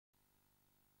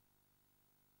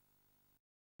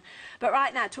But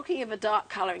right now, talking of a dark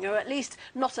colouring, or at least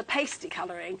not a pasty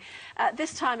colouring,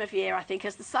 this time of year, I think,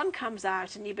 as the sun comes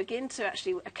out and you begin to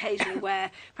actually occasionally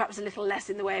wear perhaps a little less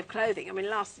in the way of clothing. I mean,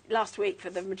 last week, for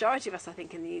the majority of us, I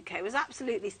think, in the UK, was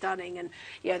absolutely stunning, and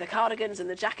you know, the cardigans and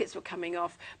the jackets were coming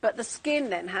off, but the skin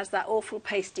then has that awful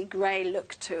pasty grey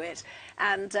look to it.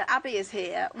 And Abby is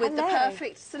here with the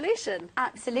perfect solution.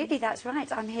 Absolutely, that's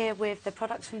right. I'm here with the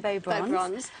products from BeauBronz.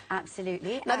 BeauBronz.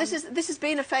 Absolutely. Now, this has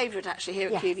been a favourite actually here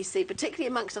at QVC, particularly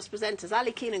amongst us presenters.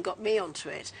 Ali Keenan got me onto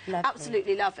it. Lovely.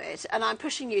 Absolutely love it, and I'm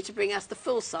pushing you to bring us the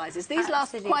full sizes. These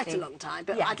last quite a long time,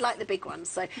 but I'd like the big ones,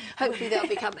 so hopefully they'll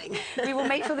be coming. We will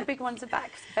make sure the big ones are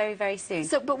back very, very soon.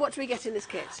 So, but what do we get in this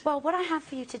kit? Well, what I have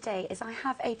for you today is I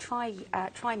have a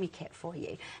try me kit for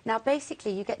you. Now,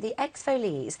 basically, you get the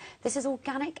exfolies. This is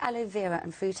organic aloe vera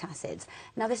and fruit acids.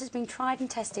 Now, this has been tried and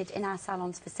tested in our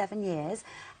salons for 7 years,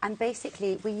 and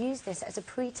basically we use this as a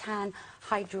pre-tan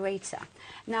hydrator.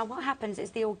 Now, what happens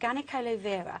is the organic aloe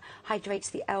vera hydrates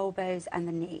the elbows and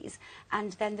the knees,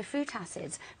 and then the fruit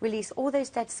acids release all those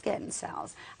dead skin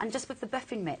cells, and just with the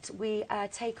buffing mitt we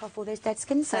take off all those dead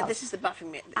skin cells. So this is the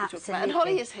buffing mitt that you talked about. Absolutely. And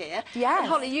Holly is here. Yes. And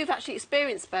Holly, you've actually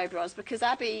experienced BeauBronz because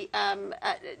Abby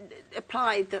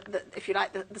applied if you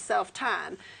like, the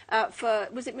self-tan for,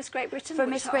 was it Miss Great Britain? For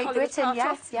Miss Great Britain,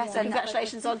 yes. So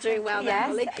congratulations on doing well there,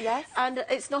 Holly. Yes. And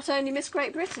it's not only Miss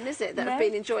Great Britain, is it, that have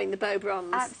been enjoying the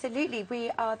BeauBronz? Absolutely.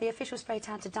 We are the official spray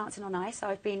tan to Dancing on Ice. So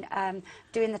I've been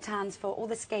doing the tans for all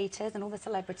the skaters and all the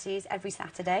celebrities every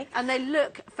Saturday. And they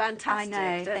look fantastic.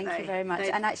 I know, thank you very much.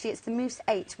 And actually it's the Mousse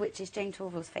 8, which is Jane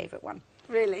Torville's favourite one.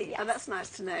 Really? Yes. Oh, that's nice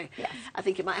to know. Yes. I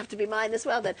think it might have to be mine as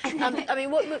well then. I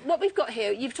mean, what we've got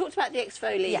here, you've talked about the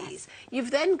exfolies. Yes.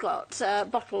 You've then got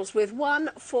bottles with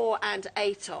 1, 4 and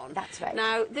 8 on. That's right.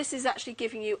 Now, this is actually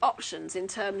giving you options in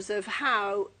terms of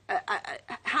how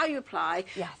you apply,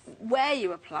 where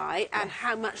you apply, and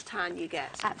how much tan you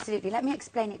get. Absolutely. Let me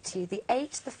explain it to you. The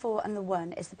 8, the 4 and the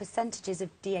 1 is the percentages of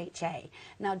DHA.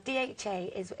 Now,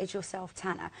 DHA is your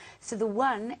self-tanner. So the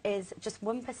 1 is just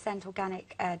 1%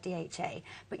 organic DHA,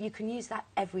 but you can use that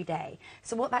every day.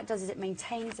 So what that does is it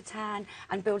maintains a tan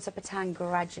and builds up a tan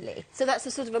gradually. So that's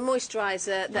a sort of a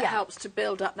moisturiser that helps to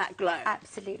build up that glow.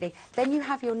 Absolutely. Then you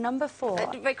have your number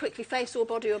 4. Very quickly, face or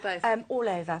body or both? All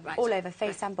over. Right. All over,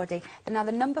 face and body. And now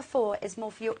the number 4 is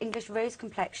more for your English rose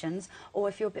complexions, or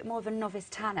if you're a bit more of a novice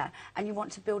tanner and you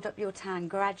want to build up your tan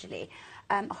gradually.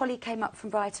 Holly came up from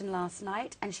Brighton last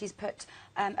night and she's put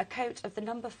a coat of the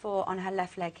number 4 on her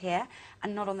left leg here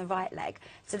and not on the right leg.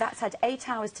 So that's had 8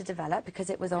 hours to develop because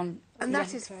it was on... And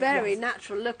that is very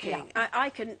natural looking. Yeah.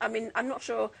 I mean, I'm not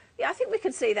sure... Yeah, I think we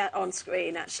can see that on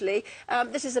screen, actually.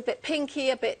 This is a bit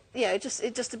pinky, a bit, you know,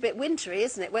 just a bit wintry,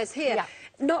 isn't it? Whereas here,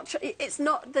 it's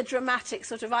not the dramatic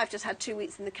sort of, I've just had 2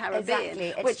 weeks in the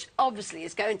Caribbean, which obviously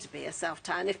is going to be a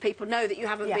self-tan if people know that you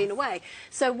haven't been away.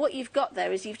 So what you've got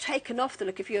there is you've taken off the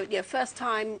look. If you're your first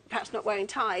time, perhaps not wearing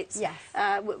tights,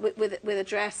 with a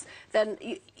dress, then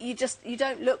you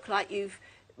don't look like you've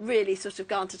really sort of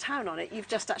gone to town on it. You've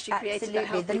just actually created that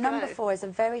healthy glow. The number 4 is a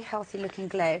very healthy looking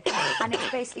glow and it's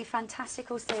basically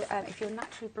fantastic also if you're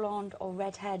naturally blonde or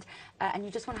redhead and you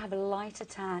just want to have a lighter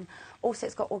tan. Also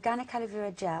it's got organic aloe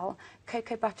vera gel,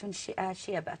 cocoa butter and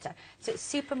shea butter, so it's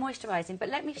super moisturising. But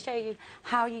let me show you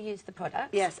how you use the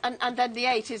product. Yes, and then the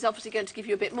 8 is obviously going to give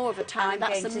you a bit more of a tan.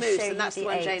 That's the mousse, and that's the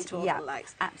one Jane Torville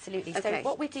likes. Absolutely. Okay. So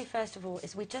what we do first of all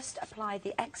is we just apply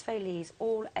the exfolies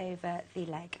all over the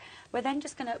leg. We're then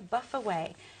just going to buff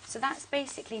away. So that's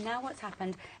basically now what's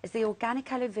happened is the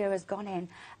organic aloe vera has gone in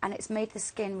and it's made the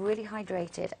skin really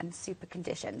hydrated and super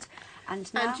conditioned.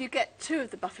 And now... And you get 2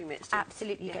 of the buffing mitts.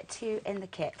 Absolutely, you get 2 in the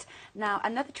kit. Now,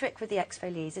 another trick with the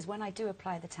exfolies is when I do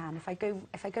apply the tan, if I go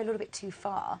a little bit too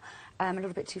far on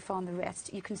the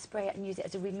wrist, you can spray it and use it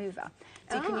as a remover.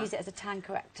 So you can use it as a tan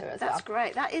corrector as well. That's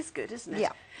great. That is good, isn't it?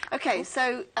 Yeah. Okay,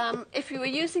 so if you were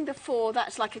using the 4,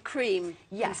 that's like a cream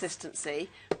consistency.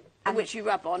 Which you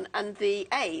rub on, and the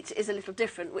 8 is a little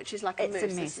different, which is like a mousse.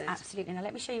 It's a mousse, absolutely. Now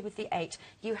let me show you with the 8.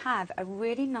 You have a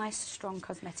really nice, strong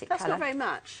cosmetic colour. That's not very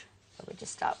much. So we'll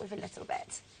just start with a little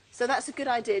bit. So that's a good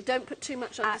idea. Don't put too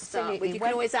much on to start with. You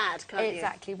can always add, can't you?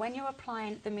 Exactly. When you're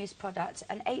applying the mousse product,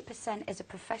 an 8% is a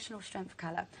professional strength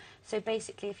colour. So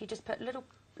basically, if you just put little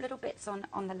bits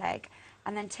on the leg,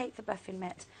 and then take the buffing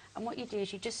mitt, and what you do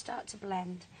is you just start to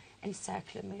blend in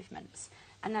circular movements.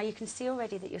 And now you can see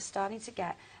already that you're starting to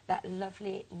get that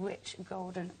lovely, rich,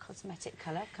 golden cosmetic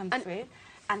colour come through.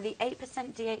 And the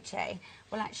 8% DHA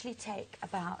will actually take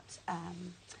about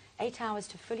 8 hours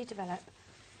to fully develop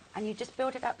and you just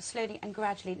build it up slowly and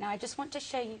gradually. Now I just want to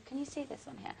show you, can you see this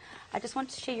on here? I just want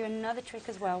to show you another trick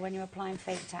as well when you're applying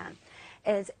fake tan,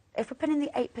 is if we're putting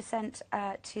the 8%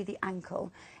 to the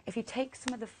ankle, if you take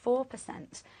some of the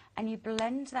 4% and you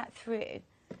blend that through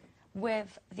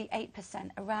with the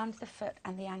 8% around the foot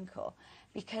and the ankle,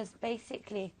 because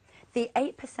basically the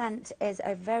 8% is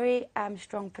a very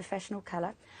strong professional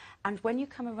colour, and when you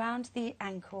come around the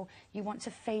ankle, you want to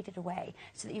fade it away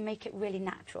so that you make it really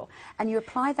natural. And you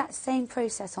apply that same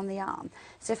process on the arm.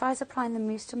 So if I was applying the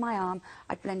mousse to my arm,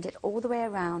 I'd blend it all the way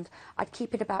around. I'd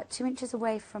keep it about 2 inches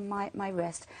away from my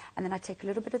wrist, and then I'd take a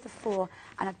little bit of the 4,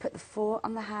 and I'd put the 4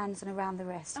 on the hands and around the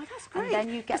wrist. Oh, that's great. And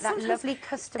then you get that lovely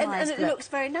customised and it look. looks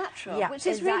very natural, yeah, which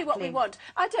is really what we want.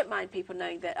 I don't mind people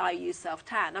knowing that I use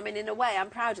self-tan. I mean, in a way,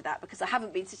 I'm proud of that because I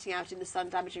haven't been sitting out in the sun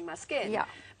damaging my skin. Yeah.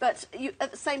 But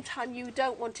at the same time, you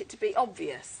don't want it to be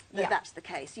obvious that that's the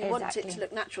case. You want it to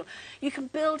look natural. You can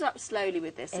build up slowly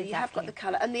with this, so you have got the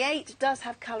colour. And the 8 does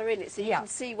have colour in it, so you can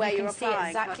see where you're applying. You can see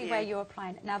exactly where you're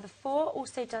applying. Now, the 4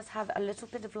 also does have a little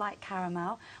bit of light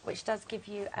caramel, which does give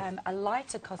you a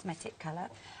lighter cosmetic colour.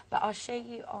 But I'll show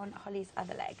you on Holly's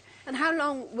other leg. And how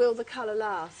long will the colour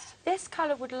last? This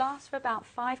colour would last for about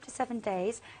 5 to 7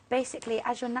 days. Basically,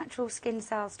 as your natural skin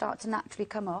cells start to naturally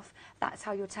come off, that's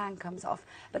how your tan comes off.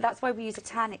 But that's why we use a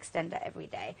tan extender every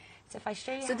day. So if I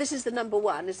show you... So this is the number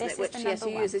 1, isn't it? Which, yes,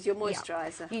 you use as your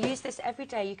moisturiser. Yeah. You use this every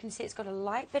day. You can see it's got a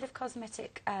light bit of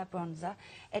cosmetic bronzer.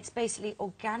 It's basically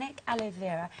organic aloe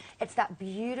vera. It's that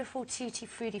beautiful, tutti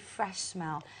fruity, fresh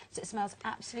smell. So it smells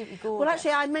absolutely gorgeous.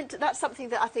 Well, actually, that's something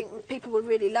that I think people will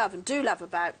really love and do love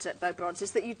about BeauBronz,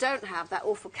 is that you don't have that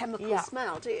awful chemical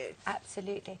smell, do you?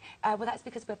 Absolutely. Well, that's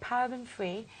because we're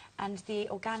paraben-free, and the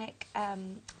organic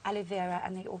aloe vera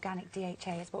and the organic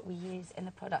DHA is what we use in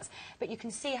the products. But you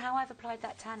can see how I've applied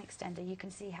that tan extender. You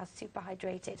can see how super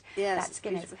hydrated that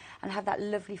skin is, and have that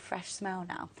lovely fresh smell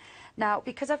now. Now,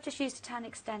 because I've just used a tan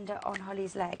extender on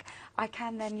Holly's leg, I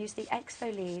can then use the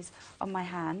exfolies on my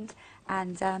hand,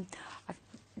 and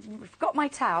I've got my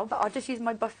towel, but I'll just use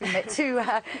my buffing mitt to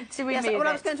remove it. Well,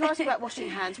 I was going to ask you about washing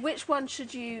hands. Which one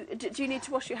should you... Do you need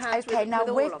to wash your hands with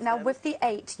all of them? With the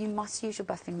 8, you must use your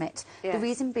buffing mitt. Yes. The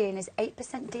reason being is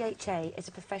 8% DHA is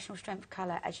a professional strength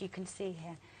colour, as you can see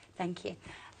here. Thank you.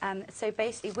 So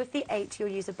basically, with the 8, you'll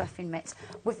use a buffing mitt.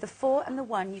 With the 4 and the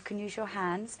 1, you can use your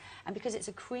hands. And because it's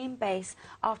a cream base,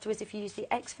 afterwards, if you use the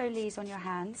exfolies on your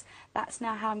hands, that's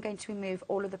now how I'm going to remove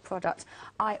all of the product.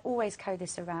 I always carry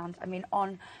this around. I mean,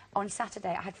 on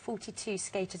Saturday, I had 42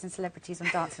 skaters and celebrities on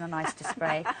Dancing on Ice to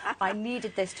spray. I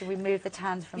needed this to remove the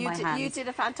tans from my hands. You did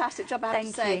a fantastic job, I have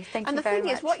to say. Thank you very much. And the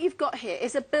thing is, what you've got here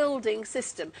is a building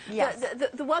system. Yes.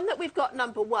 The one that we've got,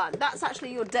 number 1, that's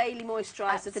actually your daily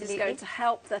moisturiser that is going to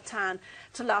help the tan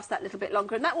to last that little bit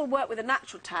longer, and that will work with a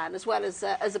natural tan as well as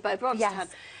a BeauBronz tan.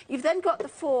 You've then got the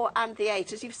 4 and the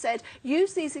 8, as you've said.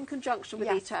 Use these in conjunction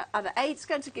with each other. 8's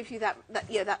going to give you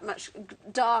that much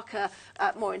darker,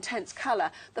 more intense colour.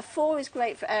 The 4 is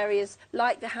great for areas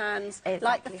like the hands,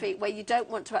 like the feet, where you don't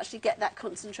want to actually get that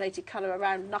concentrated colour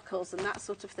around knuckles and that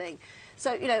sort of thing.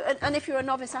 So, you know, and if you're a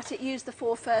novice at it, use the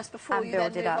 4 first before you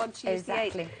then move on to use the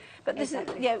 8. But this is,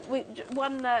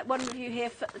 one review here,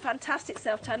 fantastic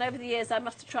self-tan. Over the years, I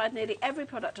must have tried nearly every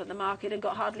product on the market and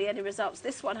got hardly any results.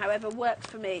 This one, however, worked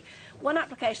for me. One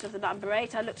application of the number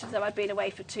 8, I looked as though I'd been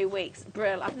away for 2 weeks.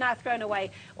 Brill. I've now thrown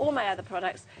away all my other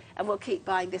products and will keep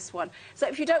buying this one. So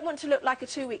if you don't want to look like a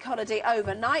 2-week holiday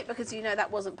overnight, because you know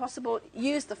that wasn't possible,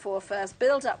 use the 4 first,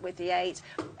 build up with the 8,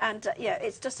 and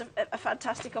it's just a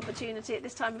fantastic opportunity at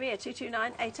this time of year.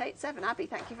 229-887. Abby,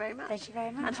 thank you very much. Thank you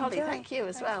very much. And Holly, thank you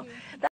as well.